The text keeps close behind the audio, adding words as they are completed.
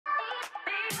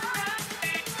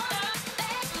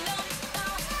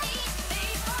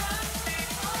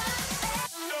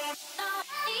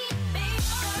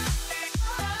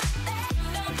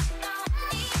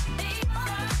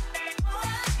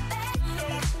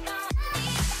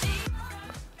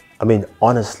I mean,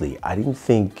 honestly, I didn't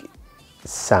think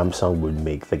Samsung would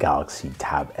make the Galaxy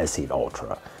Tab S8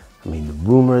 Ultra. I mean, the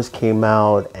rumors came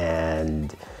out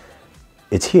and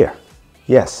it's here.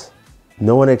 Yes,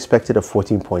 no one expected a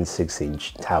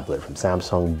 14.6-inch tablet from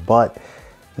Samsung, but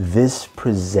this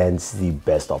presents the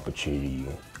best opportunity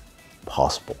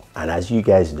possible. And as you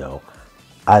guys know,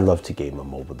 I love to game on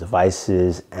mobile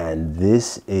devices, and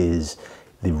this is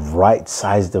the right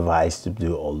size device to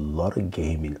do a lot of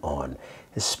gaming on,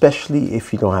 especially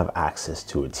if you don't have access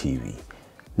to a TV.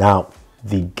 Now,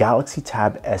 the Galaxy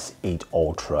Tab S8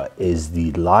 Ultra is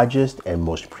the largest and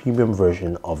most premium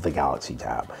version of the Galaxy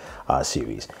Tab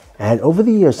series. And over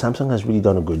the years, Samsung has really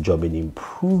done a good job in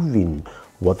improving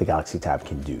what the Galaxy Tab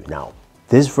can do. Now,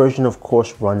 this version, of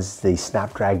course, runs the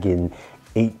Snapdragon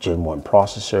 8 Gen 1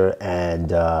 processor, and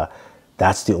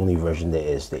that's the only version there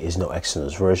is. There is no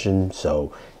Exynos version,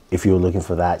 so if you're looking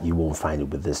for that, you won't find it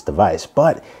with this device.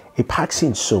 But it packs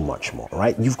in so much more,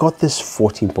 right? You've got this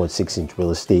 14.6-inch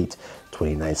real estate,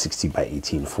 2960 by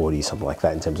 1840, something like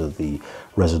that in terms of the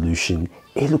resolution.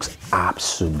 It looks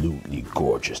absolutely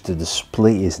gorgeous. The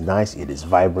display is nice, it is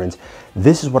vibrant.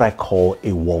 This is what I call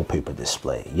a wallpaper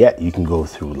display. Yeah, you can go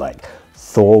through like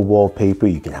Thor wallpaper,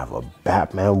 you can have a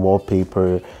Batman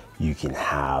wallpaper, you can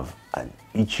have an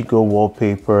Ichigo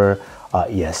wallpaper.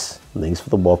 Yes, links for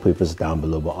the wallpapers down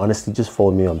below, but honestly, just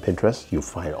follow me on Pinterest. You'll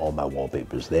find all my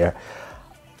wallpapers there.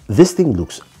 This thing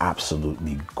looks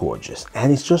absolutely gorgeous,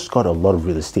 and it's just got a lot of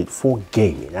real estate for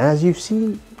gaming. And as you've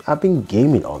seen, I've been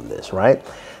gaming on this, right?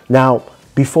 Now,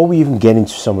 before we even get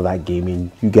into some of that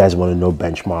gaming, you guys want to know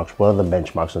benchmarks. What are the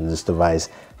benchmarks on this device?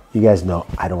 You guys know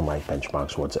I don't like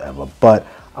benchmarks whatsoever, but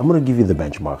I'm going to give you the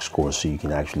benchmark scores so you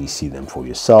can actually see them for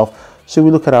yourself. So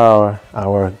we look at our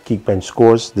Geekbench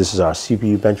scores. This is our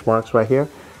CPU benchmarks right here.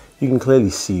 You can clearly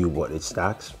see what it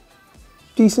stacks.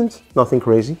 Decent, nothing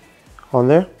crazy on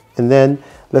there. And then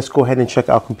let's go ahead and check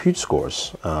our compute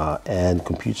scores. And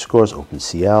compute scores,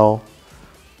 OpenCL,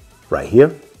 right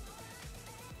here.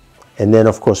 And then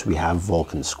of course we have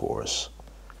Vulkan scores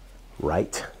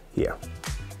right here.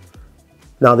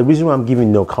 Now, the reason why I'm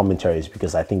giving no commentary is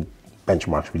because I think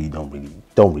benchmarks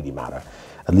don't really matter.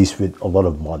 At least with a lot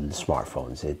of modern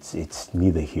smartphones, it's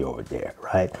neither here or there,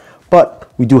 right?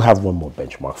 But we do have one more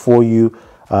benchmark for you.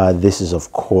 This is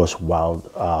of course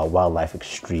Wildlife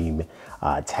Extreme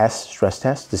stress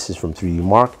test. This is from 3D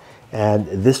Mark, and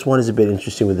this one is a bit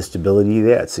interesting with the stability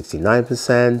there at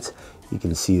 69%. You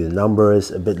can see the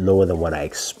numbers a bit lower than what I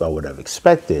would have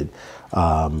expected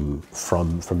from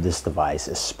this device,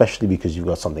 especially because you've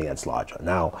got something that's larger.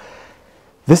 Now,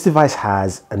 this device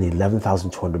has an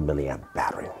 11,200 milliamp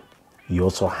battery. You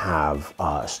also have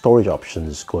storage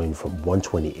options going from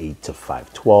 128 to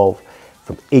 512,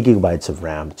 from 8 gigabytes of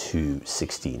RAM to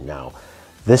 16. Now,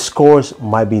 this scores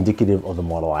might be indicative of the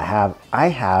model I have. I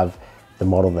have the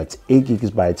model that's 8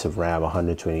 gigabytes of RAM,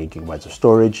 128 gigabytes of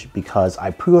storage, because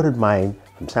I pre-ordered mine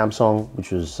from Samsung,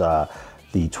 which was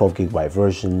the 12 gigabyte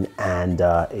version, and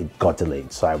it got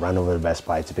delayed. So I ran over to Best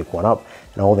Buy to pick one up,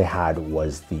 and all they had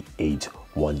was the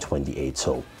 128.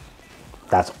 So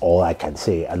that's all I can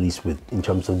say, at least in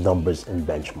terms of numbers and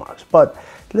benchmarks. But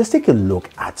let's take a look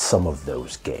at some of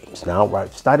those games. Now, we're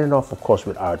starting off, of course,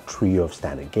 with our trio of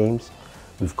standard games.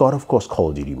 We've got, of course, Call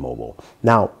of Duty Mobile.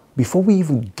 Now, before we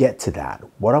even get to that,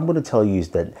 what I'm going to tell you is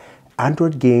that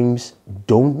Android games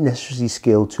don't necessarily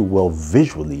scale too well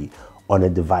visually on a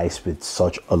device with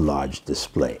such a large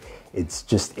display. It's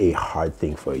just a hard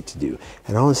thing for it to do.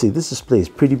 And honestly, this display is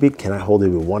pretty big. Can I hold it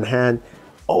with one hand?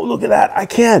 Oh, look at that. I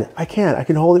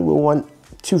can hold it with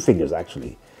two fingers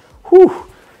actually. Whew,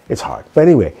 it's hard. But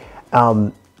anyway,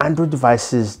 Android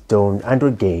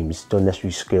games don't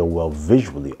necessarily scale well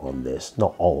visually on this,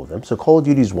 not all of them. So Call of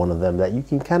Duty is one of them that you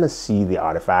can kind of see the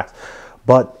artifacts,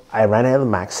 but I ran out of the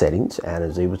max settings and I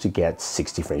was able to get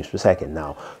 60 frames per second.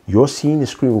 Now, you're seeing the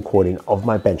screen recording of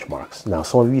my benchmarks. Now,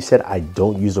 some of you said I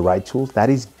don't use the right tools. That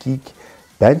is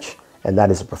Geekbench, and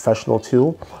that is a professional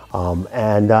tool. I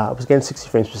was getting 60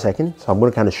 frames per second, so I'm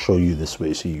going to kind of show you this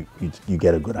way so you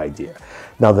get a good idea.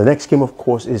 Now, the next game, of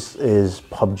course, is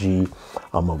PUBG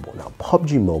Mobile. Now,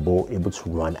 PUBG Mobile able to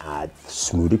run at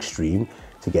Smooth Extreme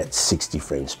to get 60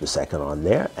 frames per second on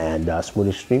there, and Smooth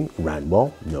Extreme ran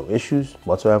well, no issues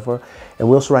whatsoever. And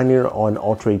we also ran here on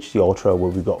Ultra HD Ultra,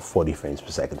 where we got 40 frames per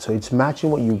second. So it's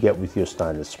matching what you get with your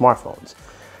standard smartphones.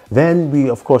 Then we,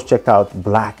 of course, checked out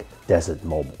Black Desert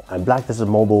Mobile, and Black Desert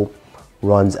Mobile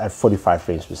runs at 45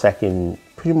 frames per second,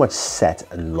 pretty much set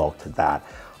and locked at that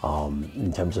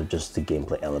in terms of just the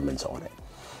gameplay elements on it.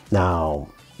 Now,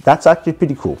 that's actually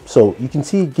pretty cool. So you can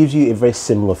see it gives you a very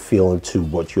similar feeling to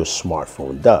what your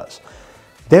smartphone does.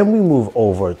 Then we move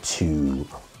over to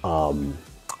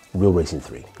Real Racing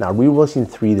 3. Now, Real Racing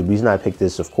 3, the reason I picked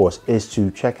this, of course, is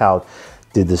to check out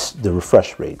the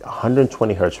refresh rate,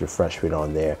 120 hertz refresh rate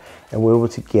on there, and we're able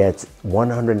to get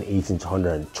 118 to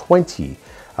 120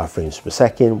 frames per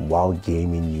second while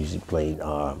gaming, using playing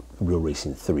Real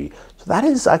Racing 3. So that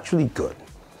is actually good.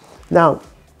 Now,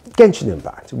 Genshin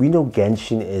Impact. We know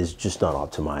Genshin is just not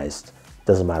optimized.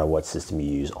 Doesn't matter what system you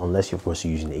use, unless you're, of course,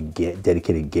 using a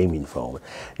dedicated gaming phone.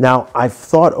 Now, I've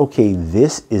thought, okay,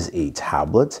 this is a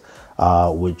tablet,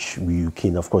 which you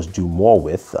can, of course, do more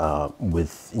with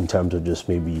in terms of just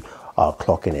maybe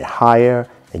clocking it higher,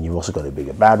 and you've also got a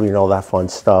bigger battery and all that fun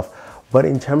stuff. But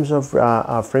in terms of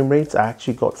frame rates, I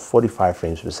actually got 45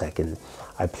 frames per second.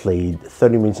 I played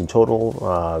 30 minutes in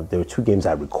total. There were 2 games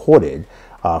I recorded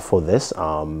for this.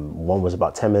 One was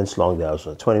about 10 minutes long, the other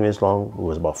was 20 minutes long. It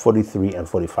was about 43 and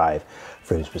 45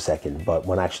 frames per second. But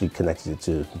when I actually connected it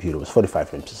to the computer, it was 45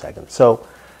 frames per second. So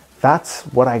that's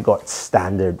what I got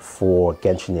standard for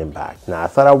Genshin Impact. Now, I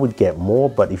thought I would get more,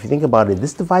 but if you think about it,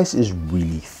 this device is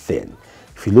really thin.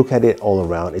 If you look at it all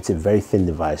around, it's a very thin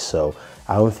device, so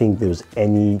I don't think there was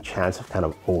any chance of kind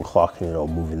of overclocking it or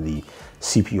moving the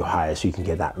CPU higher so you can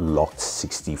get that locked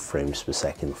 60 frames per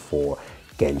second for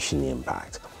Genshin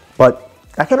Impact. But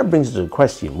that kind of brings us to the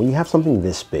question, when you have something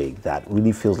this big that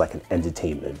really feels like an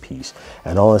entertainment piece,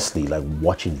 and honestly, like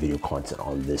watching video content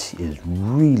on this is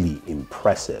really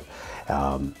impressive.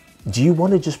 Do you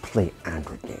want to just play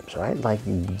Android games, right? Like,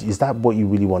 is that what you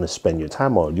really want to spend your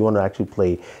time on? Do you want to actually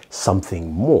play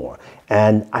something more?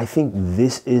 And I think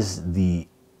this is the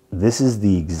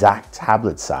exact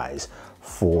tablet size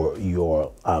for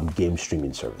your game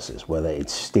streaming services, whether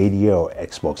it's Stadia or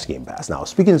Xbox Game Pass. Now,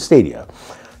 speaking of Stadia,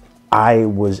 I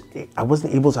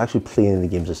wasn't able to actually play any of the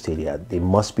games of Stadia. They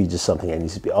must be just something that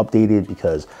needs to be updated,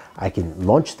 because I can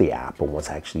launch the app, but once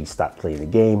I actually start playing the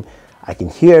game, I can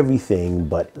hear everything,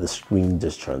 but the screen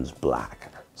just turns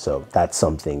black. So that's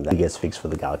something that gets fixed for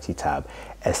the Galaxy Tab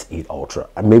S8 Ultra.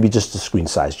 And maybe just the screen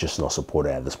size just not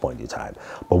supported at this point in time.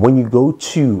 But when you go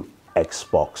to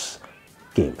Xbox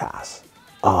Game Pass,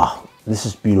 this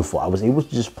is beautiful. I was able to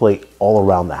just play all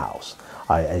around the house.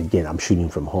 Again, I'm shooting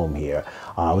from home here.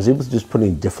 I was able to just put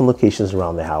in different locations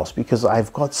around the house because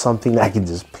I've got something that I can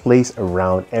just place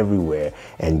around everywhere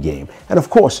and game. And of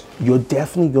course, you're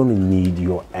definitely going to need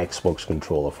your Xbox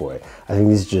controller for it. I think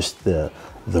this is just the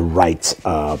right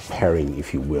pairing,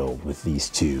 if you will, with these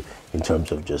two in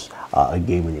terms of just a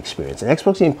gaming experience. And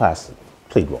Xbox Game Pass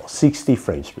played well, 60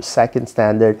 frames per second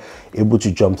standard, able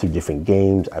to jump through different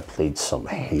games. I played some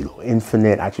Halo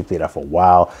Infinite, actually played that for a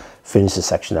while, finished the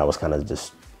section that was kind of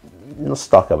just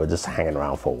stuck up, but just hanging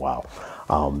around for a while.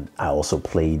 I also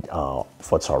played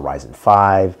Forza Horizon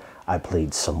 5. I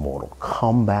played some Mortal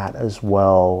Kombat as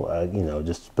well,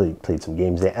 just played some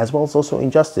games there, as well as also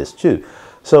Injustice too.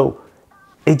 So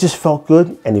it just felt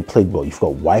good and it played well. You've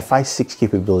got Wi-Fi 6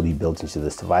 capability built into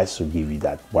this device, so give you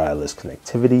that wireless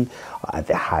connectivity at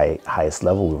the highest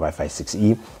level with Wi-Fi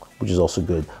 6E, which is also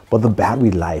good. But the battery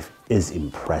life is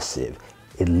impressive.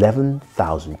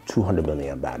 11,200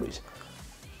 milliamp batteries,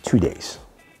 2 days.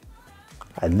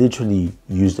 I literally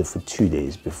used it for 2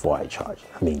 days before I charged.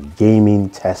 I mean,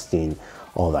 gaming, testing,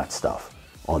 all that stuff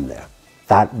on there.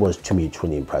 That was, to me,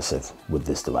 truly impressive with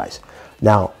this device.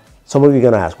 Now, some of you are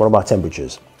going to ask, what about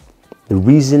temperatures? The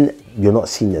reason you're not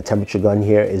seeing the temperature gun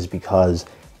here is because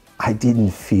I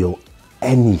didn't feel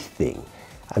anything.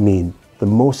 I mean, the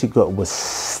most it got was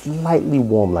slightly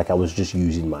warm, like I was just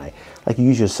using like you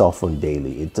use your cell phone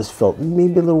daily. It just felt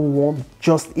maybe a little warm,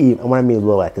 just even, and when I mean a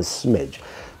little, like a smidge,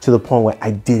 to the point where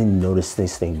I didn't notice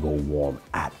this thing go warm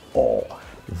at all.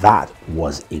 That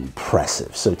was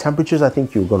impressive. So temperatures, I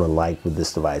think you're gonna like with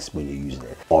this device when you're using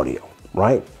it. Audio,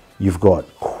 right? You've got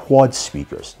quad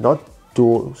speakers, not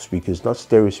dual speakers, not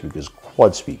stereo speakers,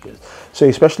 quad speakers. So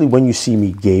especially when you see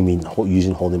me gaming,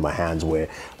 holding my hands, where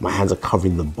my hands are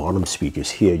covering the bottom speakers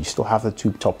here, you still have the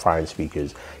two top firing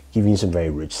speakers, giving you some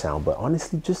very rich sound. But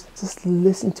honestly, just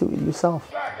listen to it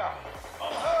yourself.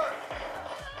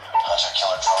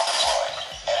 Hunter-killer drone deployed.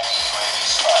 Enemy UAV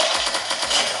spotted.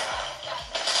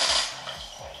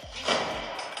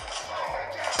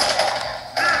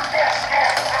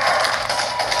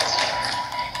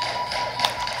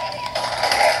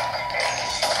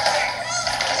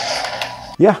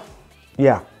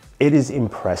 Yeah, it is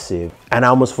impressive. And I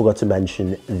almost forgot to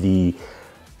mention the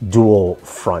dual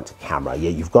front camera. Yeah,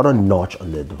 you've got a notch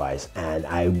on the device.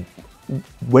 And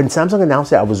when Samsung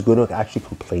announced it, I was going to actually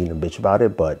complain a bitch about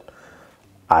it, but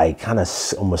I kind of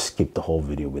almost skipped the whole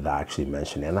video without actually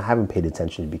mentioning it, and I haven't paid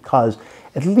attention because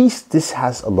at least this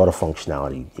has a lot of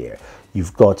functionality here.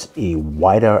 You've got a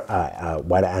wider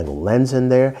angle lens in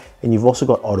there, and you've also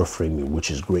got auto framing,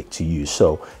 which is great to use.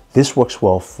 So this works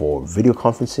well for video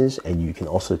conferences, and you can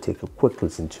also take a quick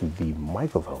listen to the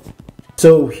microphone.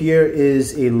 So here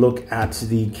is a look at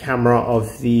the camera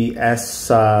of the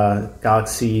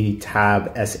Galaxy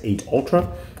Tab S8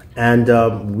 Ultra.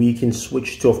 And we can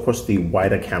switch to, of course, the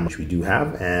wider camera, which we do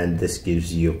have. And this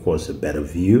gives you, of course, a better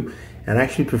view. And I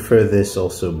actually prefer this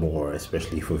also more,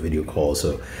 especially for video calls.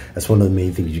 So that's one of the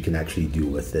main things you can actually do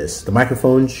with this. The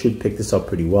microphone should pick this up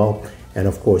pretty well. And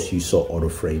of course, you saw auto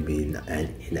framing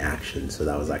and in action. So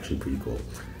that was actually pretty cool.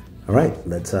 All right,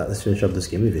 let's finish up this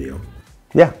gaming video.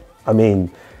 Yeah, I mean,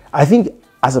 I think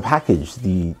as a package,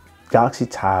 the Galaxy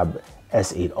Tab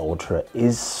S8 Ultra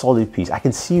is a solid piece. I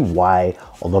can see why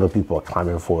a lot of people are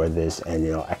clamoring for this, and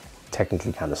I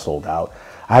technically kind of sold out.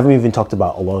 I haven't even talked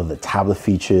about a lot of the tablet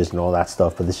features and all that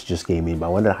stuff, but this is just gaming. But I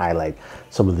wanted to highlight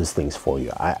some of these things for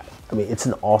you. I mean, it's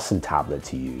an awesome tablet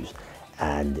to use,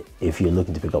 and if you're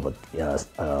looking to pick up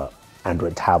a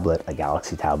Android tablet, a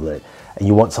Galaxy tablet, and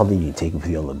you want something you can take with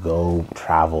you on the go,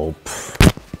 travel,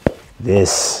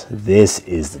 this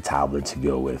is the tablet to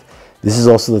go with. This is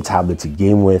also the tablet to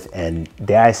game with, and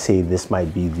dare I say, this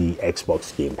might be the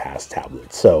Xbox Game Pass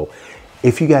tablet. So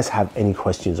if you guys have any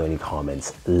questions or any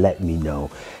comments, let me know.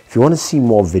 If you want to see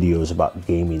more videos about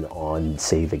gaming on,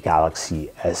 say, the Galaxy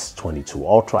S22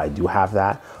 Ultra, I do have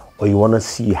that. Or you want to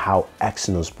see how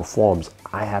Exynos performs,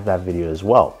 I have that video as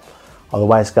well.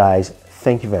 Otherwise, guys,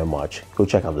 thank you very much. Go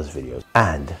check out those videos,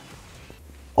 and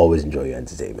always enjoy your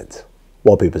entertainment.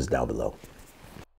 Wallpapers down below.